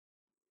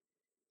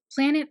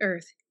Planet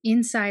Earth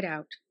Inside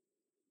Out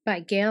by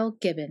Gail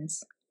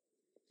Gibbons.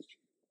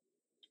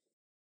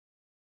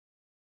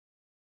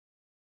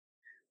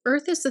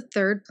 Earth is the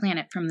third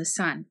planet from the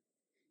Sun.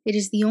 It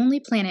is the only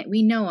planet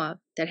we know of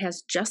that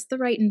has just the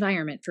right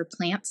environment for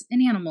plants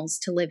and animals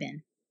to live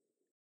in.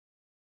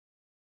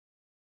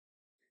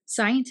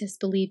 Scientists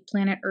believe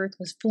planet Earth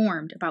was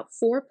formed about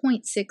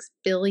 4.6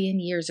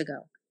 billion years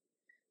ago.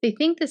 They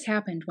think this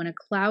happened when a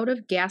cloud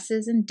of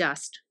gases and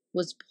dust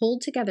was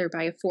pulled together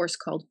by a force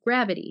called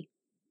gravity.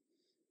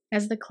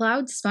 As the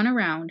cloud spun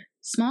around,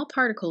 small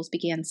particles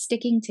began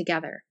sticking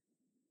together.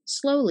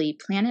 Slowly,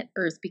 planet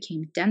Earth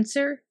became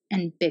denser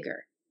and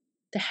bigger.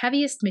 The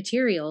heaviest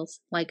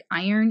materials, like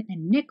iron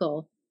and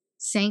nickel,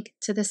 sank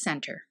to the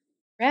center.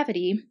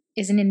 Gravity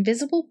is an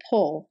invisible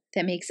pull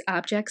that makes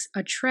objects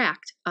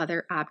attract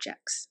other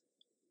objects.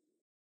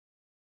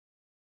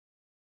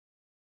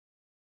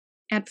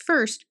 At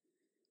first,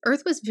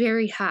 Earth was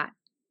very hot.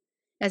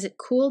 As it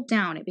cooled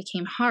down, it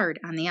became hard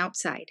on the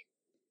outside.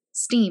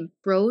 Steam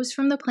rose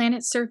from the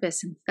planet's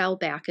surface and fell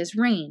back as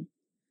rain.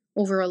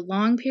 Over a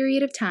long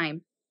period of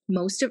time,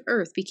 most of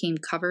Earth became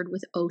covered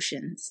with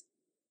oceans.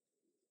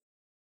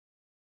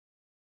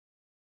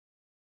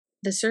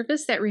 The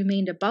surface that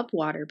remained above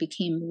water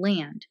became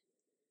land.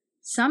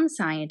 Some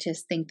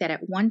scientists think that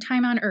at one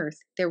time on Earth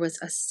there was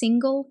a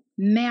single,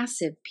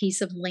 massive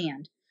piece of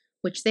land,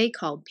 which they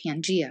called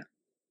Pangaea.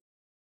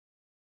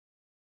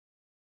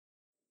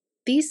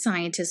 These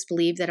scientists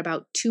believe that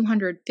about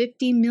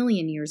 250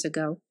 million years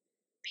ago,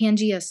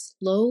 Pangaea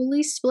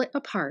slowly split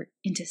apart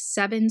into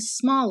 7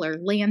 smaller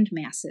land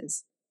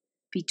masses.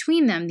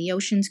 Between them, the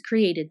oceans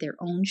created their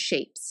own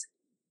shapes.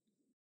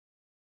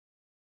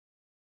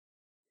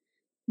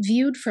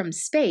 Viewed from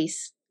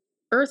space,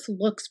 Earth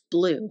looks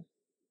blue.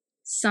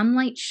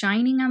 Sunlight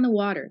shining on the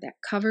water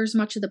that covers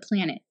much of the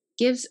planet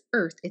gives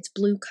Earth its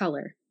blue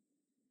color.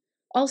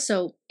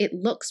 Also, it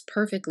looks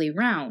perfectly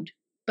round,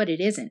 but it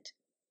isn't.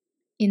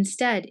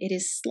 Instead, it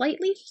is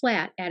slightly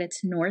flat at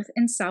its north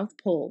and south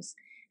poles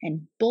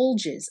and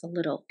bulges a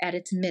little at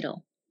its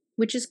middle,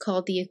 which is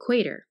called the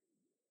equator.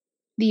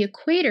 The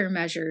equator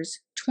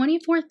measures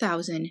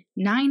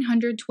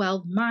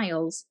 24,912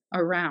 miles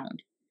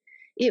around.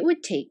 It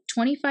would take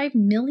 25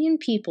 million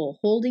people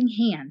holding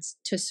hands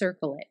to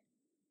circle it.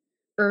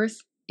 Earth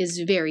is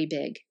very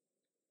big.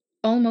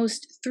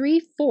 Almost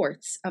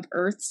 3/4 of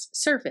Earth's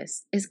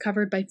surface is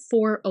covered by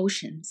 4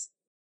 oceans.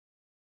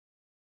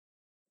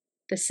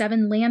 The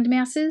 7 land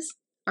masses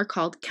are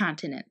called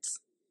continents.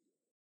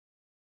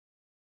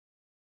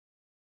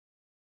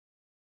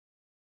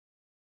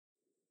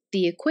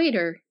 The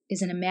equator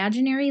is an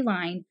imaginary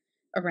line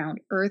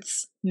around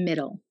Earth's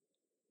middle.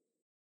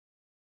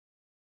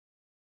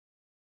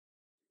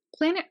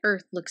 Planet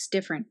Earth looks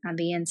different on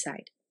the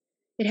inside.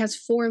 It has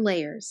 4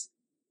 layers.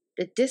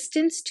 The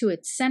distance to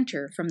its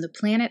center from the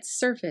planet's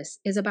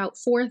surface is about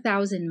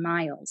 4,000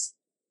 miles.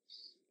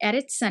 At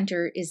its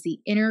center is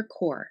the inner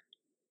core.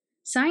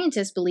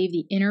 Scientists believe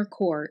the inner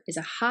core is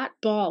a hot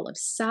ball of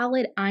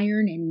solid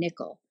iron and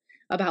nickel,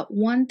 about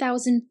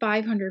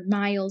 1,500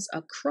 miles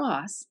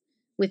across,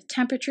 with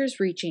temperatures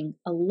reaching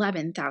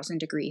 11,000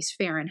 degrees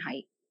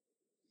Fahrenheit.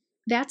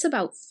 That's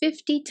about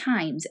 50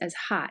 times as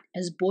hot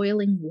as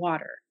boiling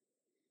water.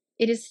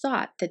 It is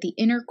thought that the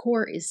inner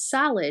core is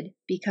solid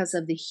because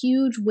of the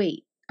huge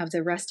weight of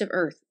the rest of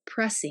Earth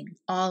pressing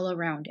all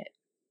around it.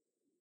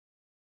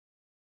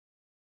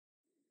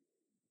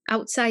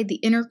 Outside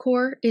the inner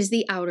core is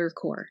the outer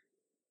core.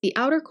 The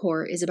outer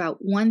core is about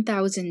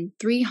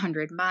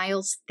 1,300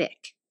 miles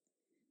thick.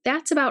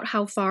 That's about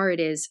how far it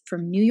is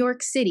from New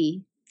York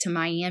City to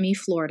Miami,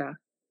 Florida.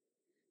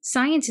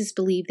 Scientists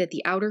believe that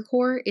the outer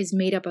core is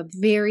made up of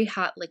very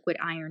hot liquid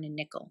iron and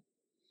nickel.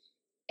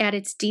 At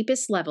its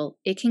deepest level,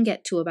 it can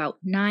get to about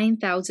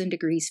 9,000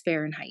 degrees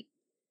Fahrenheit.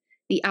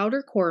 The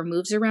outer core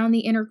moves around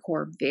the inner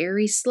core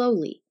very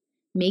slowly,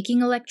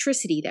 making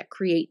electricity that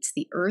creates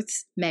the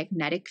Earth's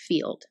magnetic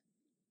field.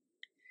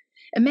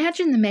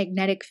 Imagine the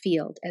magnetic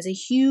field as a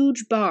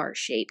huge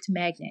bar-shaped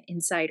magnet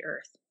inside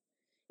Earth.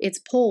 Its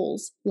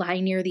poles lie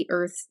near the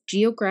Earth's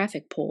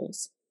geographic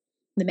poles.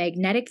 The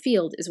magnetic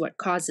field is what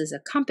causes a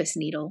compass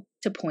needle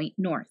to point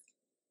north.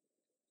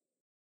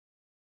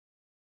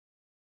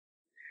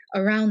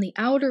 Around the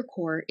outer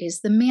core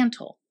is the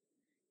mantle.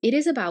 It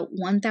is about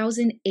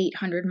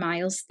 1,800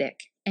 miles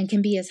thick and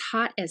can be as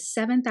hot as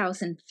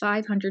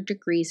 7,500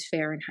 degrees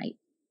Fahrenheit.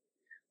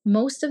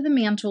 Most of the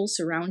mantle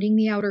surrounding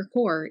the outer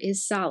core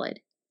is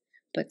solid,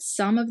 but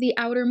some of the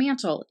outer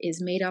mantle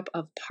is made up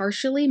of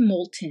partially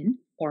molten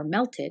or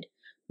melted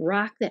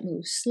rock that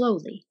moves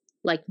slowly,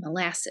 like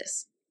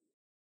molasses.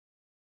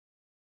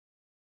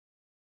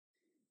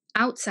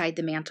 Outside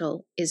the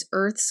mantle is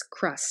Earth's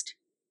crust.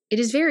 It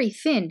is very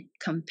thin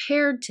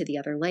compared to the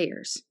other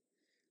layers.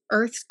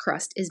 Earth's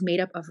crust is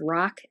made up of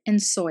rock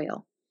and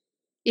soil.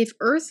 If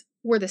Earth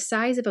were the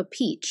size of a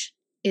peach,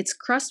 its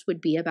crust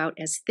would be about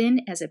as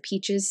thin as a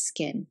peach's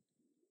skin.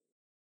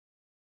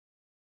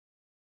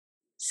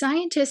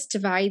 Scientists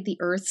divide the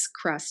Earth's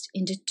crust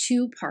into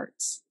 2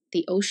 parts.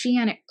 the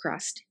oceanic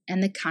crust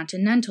and the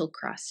continental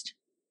crust.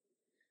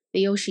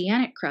 The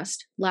oceanic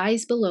crust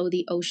lies below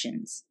the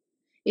oceans.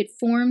 It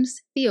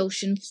forms the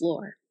ocean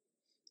floor.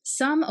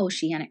 Some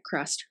oceanic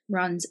crust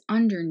runs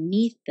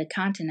underneath the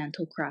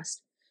continental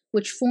crust,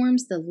 which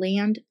forms the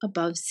land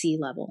above sea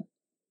level.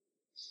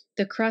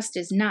 The crust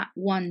is not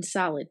one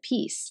solid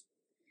piece.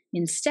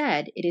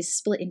 Instead, it is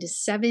split into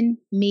 7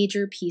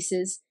 major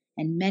pieces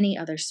and many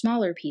other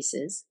smaller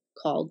pieces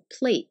called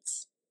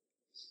plates.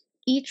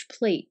 Each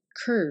plate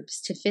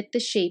curves to fit the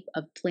shape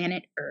of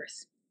planet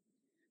Earth.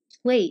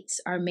 Plates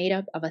are made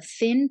up of a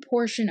thin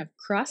portion of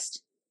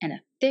crust and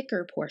a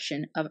thicker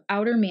portion of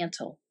outer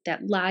mantle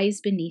that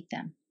lies beneath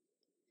them.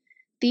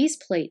 These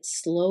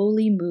plates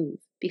slowly move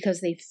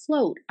because they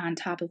float on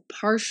top of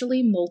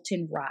partially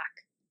molten rock.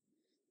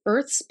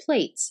 Earth's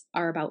plates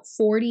are about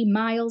 40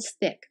 miles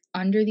thick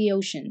under the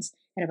oceans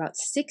and about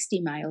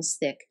 60 miles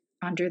thick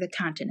under the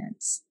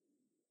continents.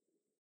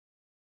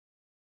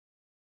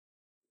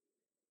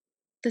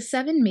 The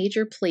 7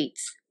 major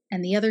plates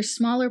and the other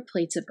smaller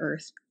plates of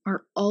Earth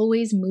are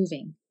always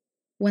moving.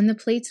 When the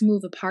plates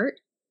move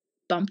apart,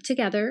 bump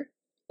together,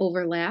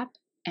 overlap,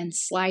 and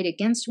slide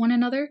against one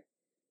another,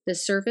 the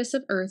surface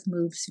of Earth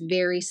moves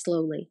very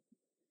slowly.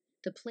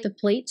 The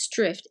plates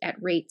drift at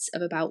rates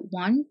of about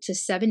 1 to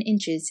 7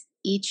 inches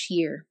each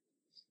year.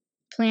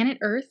 Planet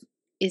Earth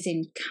is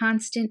in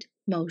constant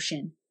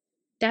motion.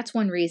 That's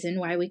one reason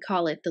why we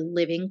call it the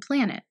living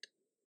planet.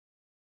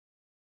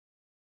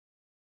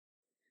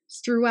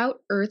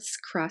 Throughout Earth's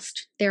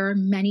crust, there are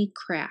many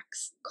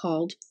cracks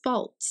called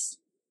faults.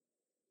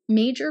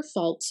 Major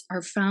faults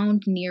are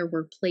found near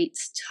where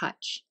plates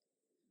touch.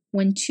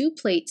 When 2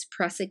 plates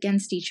press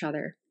against each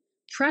other,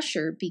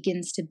 pressure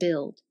begins to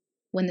build.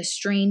 When the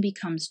strain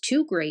becomes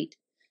too great,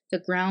 the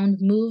ground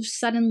moves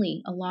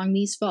suddenly along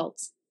these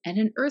faults and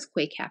an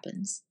earthquake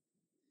happens.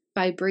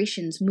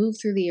 Vibrations move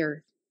through the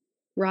earth.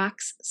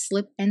 Rocks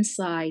slip and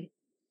slide.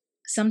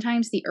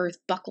 Sometimes the earth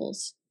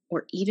buckles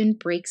or even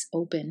breaks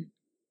open.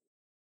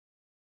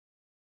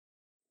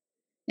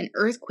 An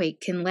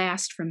earthquake can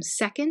last from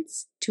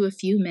seconds to a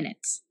few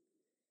minutes.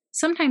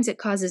 Sometimes it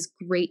causes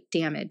great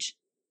damage.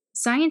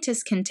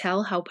 Scientists can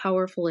tell how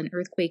powerful an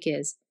earthquake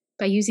is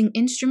by using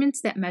instruments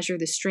that measure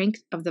the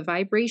strength of the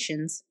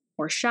vibrations,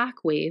 or shock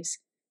waves,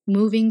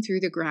 moving through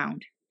the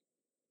ground.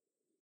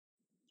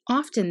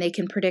 Often they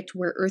can predict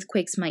where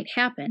earthquakes might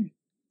happen,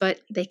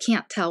 but they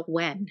can't tell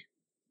when.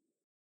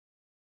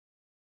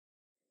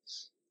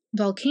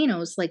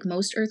 Volcanoes, like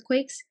most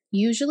earthquakes,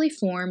 usually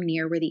form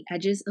near where the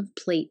edges of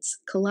plates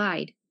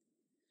collide.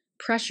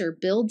 Pressure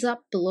builds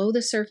up below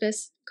the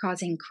surface,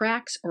 causing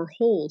cracks or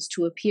holes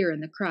to appear in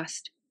the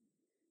crust.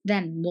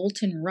 Then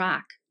molten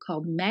rock,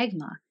 called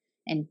magma,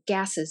 and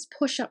gases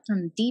push up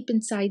from deep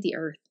inside the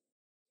earth.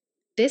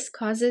 This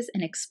causes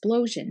an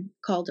explosion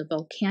called a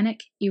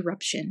volcanic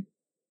eruption.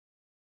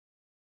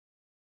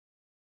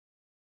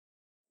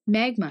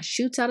 Magma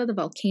shoots out of the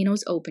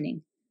volcano's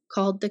opening,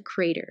 called the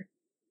crater.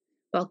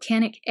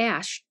 Volcanic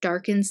ash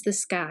darkens the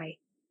sky.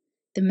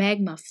 The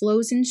magma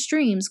flows in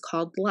streams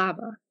called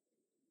lava.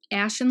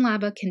 Ash and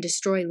lava can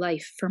destroy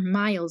life for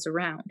miles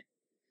around.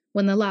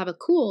 When the lava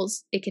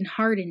cools, it can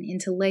harden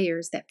into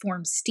layers that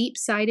form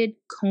steep-sided,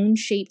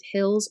 cone-shaped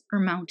hills or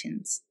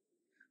mountains.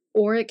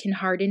 Or it can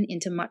harden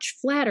into much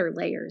flatter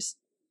layers.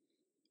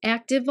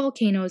 Active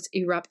volcanoes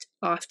erupt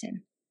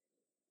often.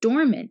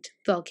 Dormant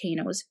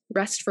volcanoes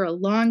rest for a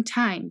long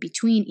time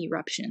between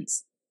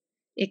eruptions.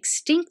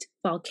 Extinct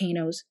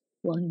volcanoes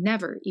will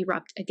never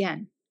erupt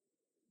again.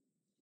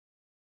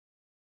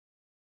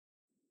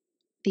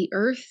 The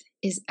Earth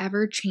is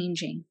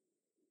ever-changing.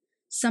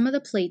 Some of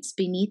the plates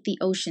beneath the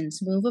oceans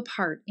move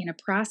apart in a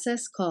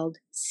process called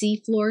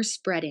seafloor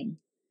spreading.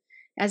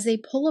 As they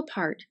pull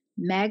apart,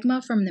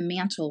 magma from the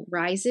mantle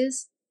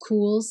rises,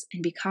 cools,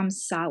 and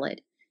becomes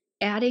solid,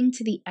 adding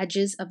to the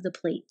edges of the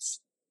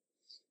plates.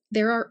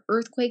 There are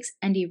earthquakes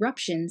and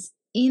eruptions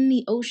in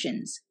the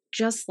oceans,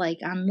 just like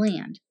on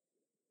land.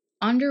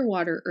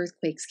 Underwater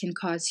earthquakes can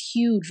cause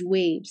huge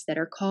waves that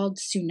are called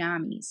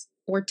tsunamis,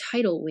 or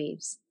tidal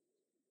waves.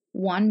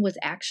 One was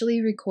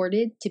actually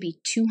recorded to be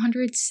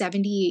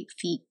 278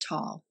 feet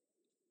tall.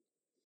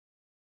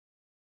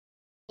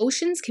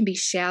 Oceans can be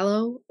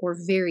shallow or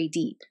very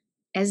deep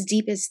as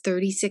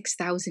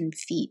 36,000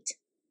 feet.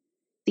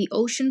 The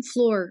ocean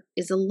floor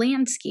is a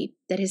landscape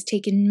that has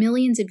taken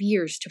millions of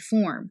years to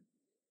form.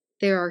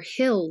 There are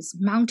hills,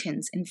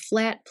 mountains, and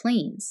flat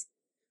plains.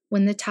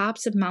 When the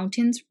tops of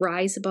mountains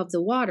rise above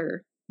the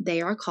water,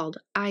 they are called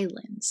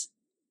islands.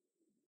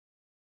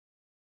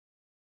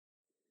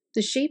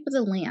 The shape of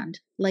the land,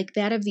 like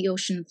that of the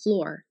ocean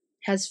floor,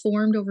 has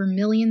formed over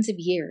millions of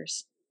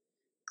years.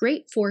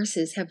 Great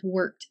forces have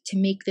worked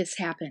to make this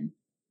happen.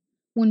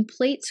 When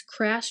plates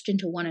crashed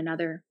into one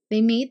another,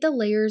 they made the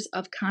layers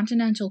of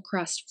continental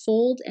crust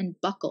fold and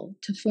buckle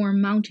to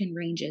form mountain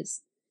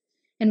ranges.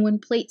 And when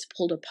plates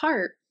pulled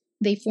apart,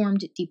 they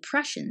formed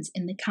depressions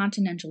in the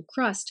continental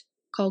crust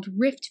called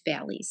rift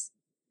valleys.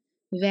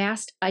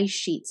 Vast ice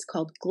sheets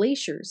called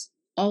glaciers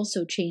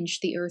also changed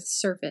the Earth's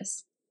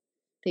surface.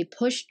 They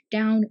push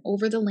down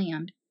over the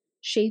land,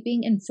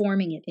 shaping and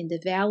forming it into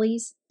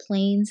valleys,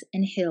 plains,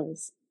 and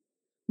hills.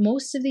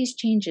 Most of these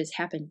changes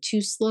happen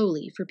too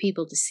slowly for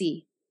people to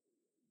see.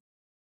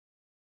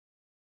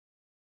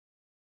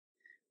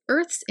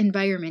 Earth's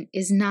environment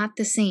is not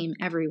the same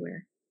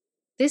everywhere.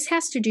 This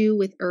has to do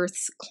with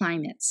Earth's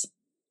climates.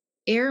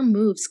 Air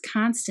moves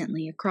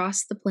constantly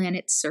across the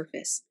planet's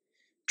surface,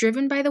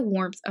 driven by the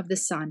warmth of the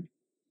sun.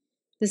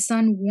 The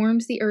sun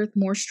warms the Earth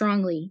more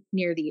strongly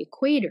near the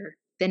equator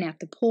than at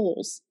the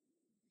poles.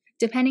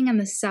 Depending on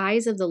the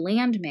size of the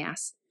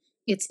landmass,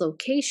 its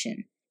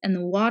location, and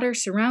the water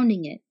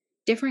surrounding it,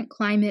 different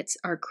climates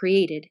are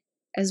created,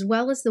 as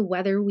well as the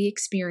weather we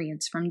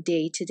experience from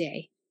day to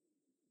day.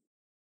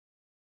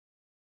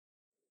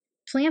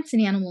 Plants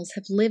and animals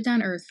have lived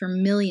on Earth for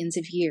millions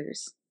of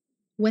years.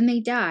 When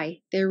they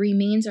die, their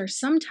remains are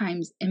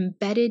sometimes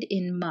embedded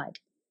in mud.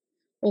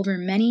 Over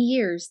many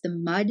years, the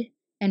mud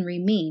and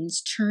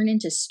remains turn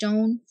into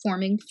stone,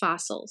 forming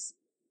fossils.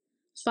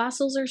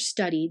 Fossils are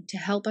studied to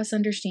help us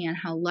understand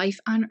how life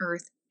on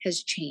Earth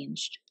has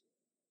changed.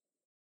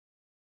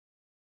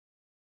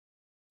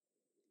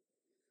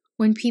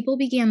 When people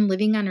began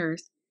living on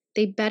Earth,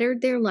 they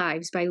bettered their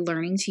lives by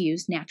learning to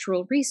use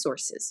natural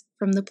resources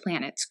from the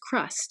planet's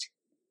crust.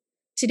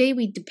 Today,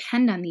 we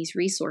depend on these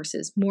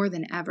resources more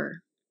than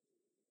ever.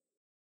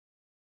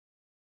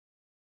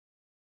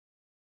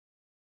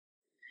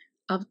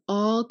 Of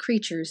all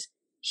creatures,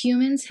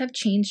 humans have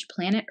changed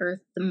planet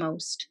Earth the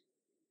most.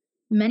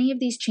 Many of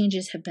these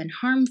changes have been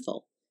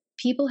harmful.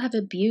 People have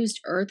abused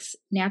Earth's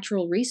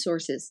natural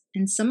resources,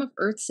 and some of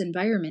Earth's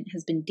environment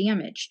has been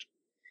damaged.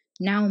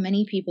 Now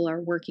many people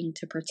are working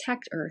to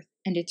protect Earth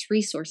and its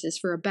resources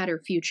for a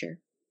better future.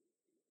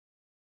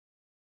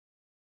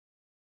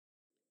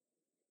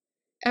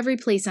 Every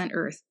place on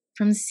Earth,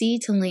 from sea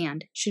to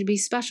land, should be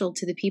special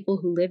to the people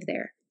who live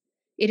there.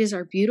 It is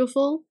our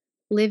beautiful,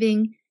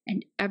 living,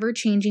 and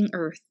ever-changing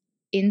Earth,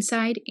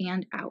 inside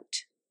and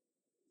out.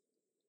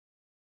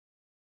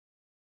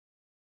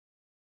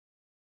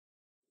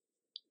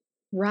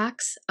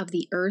 Rocks of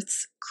the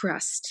Earth's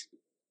crust.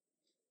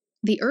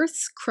 The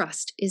Earth's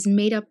crust is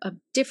made up of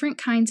different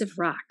kinds of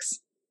rocks.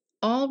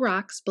 All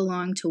rocks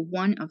belong to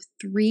one of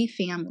three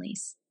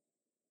families.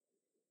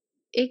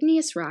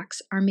 Igneous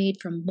rocks are made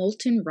from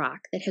molten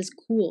rock that has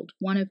cooled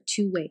one of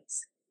two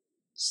ways: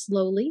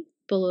 slowly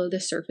below the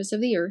surface of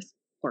the Earth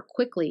or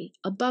quickly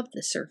above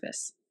the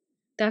surface.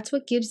 That's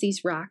what gives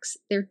these rocks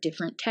their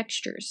different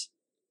textures: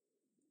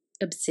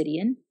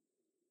 obsidian,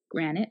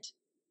 granite,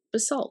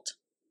 basalt.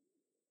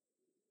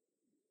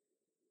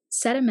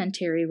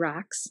 Sedimentary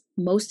rocks,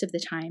 most of the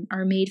time,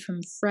 are made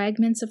from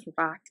fragments of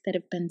rock that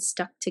have been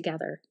stuck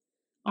together.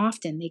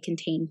 Often they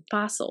contain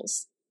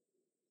fossils: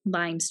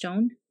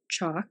 limestone,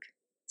 chalk,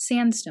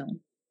 sandstone.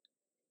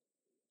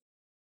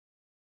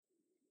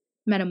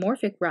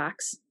 Metamorphic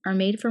rocks are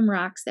made from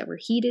rocks that were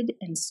heated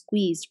and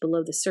squeezed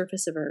below the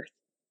surface of Earth.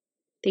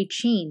 They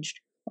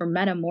changed or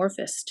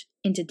metamorphosed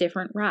into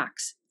different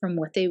rocks from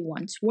what they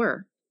once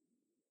were.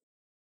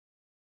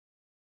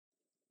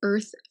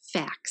 Earth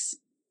facts.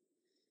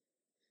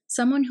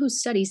 Someone who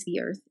studies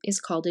the Earth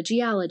is called a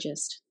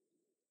geologist.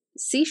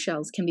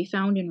 Seashells can be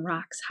found in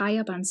rocks high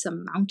up on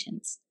some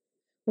mountains.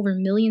 Over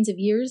millions of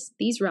years,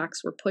 these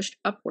rocks were pushed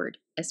upward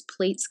as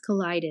plates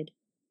collided.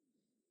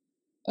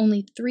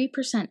 Only 3%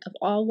 of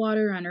all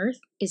water on Earth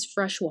is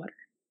fresh water.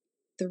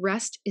 The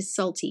rest is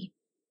salty.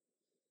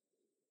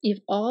 If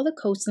all the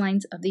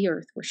coastlines of the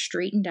Earth were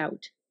straightened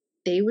out,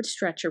 they would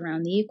stretch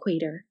around the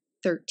equator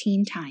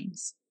 13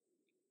 times.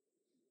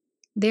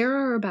 There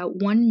are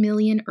about 1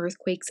 million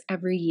earthquakes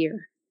every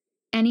year.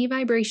 Any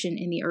vibration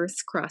in the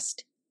Earth's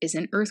crust is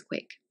an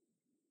earthquake.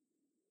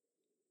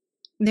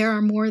 There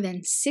are more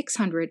than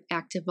 600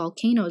 active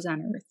volcanoes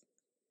on Earth.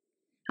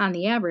 On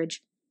the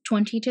average,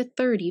 20 to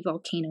 30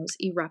 volcanoes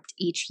erupt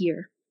each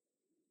year.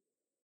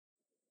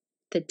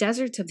 The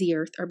deserts of the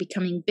Earth are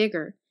becoming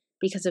bigger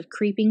because of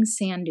creeping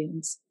sand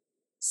dunes.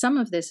 Some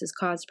of this is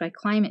caused by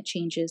climate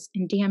changes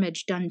and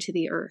damage done to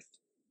the Earth.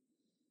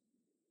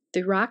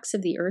 The rocks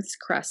of the Earth's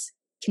crust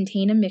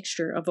contain a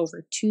mixture of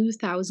over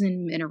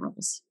 2,000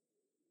 minerals.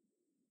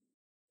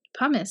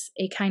 Pumice,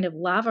 a kind of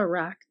lava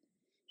rock,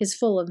 is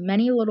full of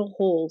many little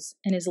holes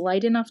and is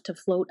light enough to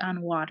float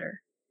on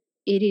water.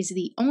 It is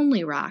the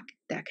only rock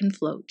that can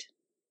float.